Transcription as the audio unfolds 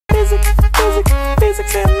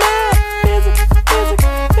physics and math.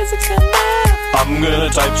 Physics and math. I'm gonna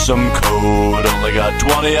type some code, only got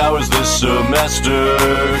 20 hours this semester.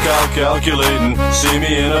 Calculating, see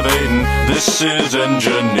me innovating, this is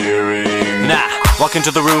engineering. Nah, walk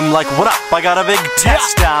into the room like, what up? I got a big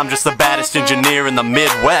test. I'm just the baddest engineer in the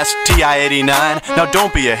Midwest. TI-89, now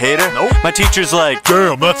don't be a hater. Nope. My teacher's like,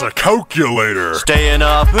 damn, that's a calculator. Staying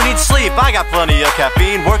up, who needs sleep? I got plenty of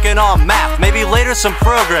caffeine. Working on math, maybe later some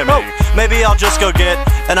programming. Maybe I'll just go get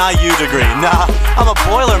an IU degree. Nah, I'm a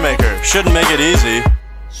Boilermaker, shouldn't make it easy.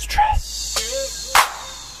 Stress.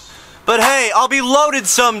 But hey, I'll be loaded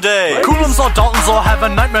someday. Coulombs or Daltons all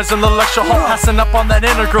having nightmares in the lecture hall. Passing up on that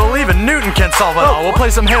integral, even Newton can't solve it all. We'll play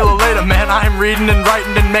some Halo later, man. I'm reading and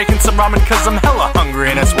writing and making some ramen cause I'm hella hungry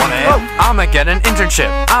and it's 1 AM. I'ma get an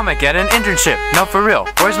internship. No, for real.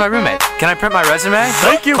 Where's my roommate? Can I print my resume?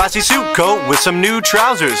 Thank you. Classy suit coat with some new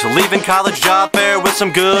trousers. Leaving college job fair with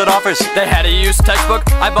some good offers. They had a used textbook,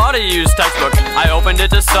 I bought a used textbook. I opened it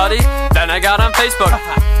to study, then I got on Facebook.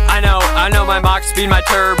 I know my Mach speed, my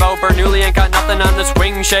turbo. Bernoulli ain't got nothing on this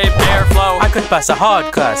wing-shaped airflow. I could pass a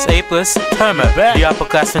hard class, A+, Herman. The upper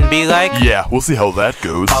class and be like, Yeah, we'll see how that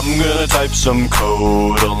goes. I'm gonna type some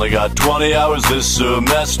code, only got 20 hours this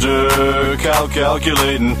semester.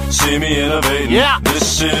 Calculating, see me innovating, Yeah.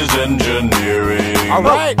 this is engineering.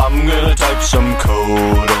 Alright. I'm gonna type some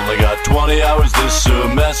code, only got 20 hours this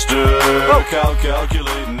semester.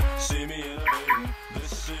 Calculating, see me innovating,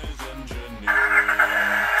 this is engineering.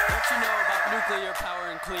 What you know about nuclear power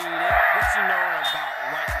and clean it? What you know about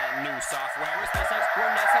writing new software? SpaceX,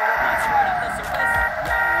 we're NASA robots right off the surface.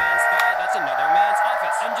 One man's sky, that's another man's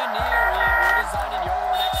office. Engineering, we're designing your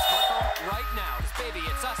next smartphone right now. 'Cause baby,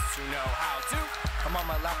 it's us who know how to. I'm on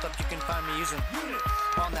my laptop, you can find me using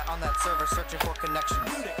on that server searching for connections.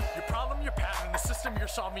 Your problem, your pattern, the system you're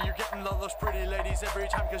solving. You're getting all those pretty ladies every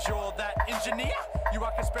time cause you're that engineer. You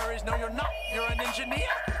rock Sperry's, no you're not, you're an engineer.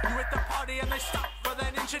 You at the party and they stop for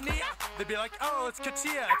that engineer. They'd be like, oh, it's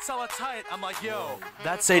Katia, it's hella tight. I'm like, yo,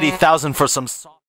 that's 80,000 for some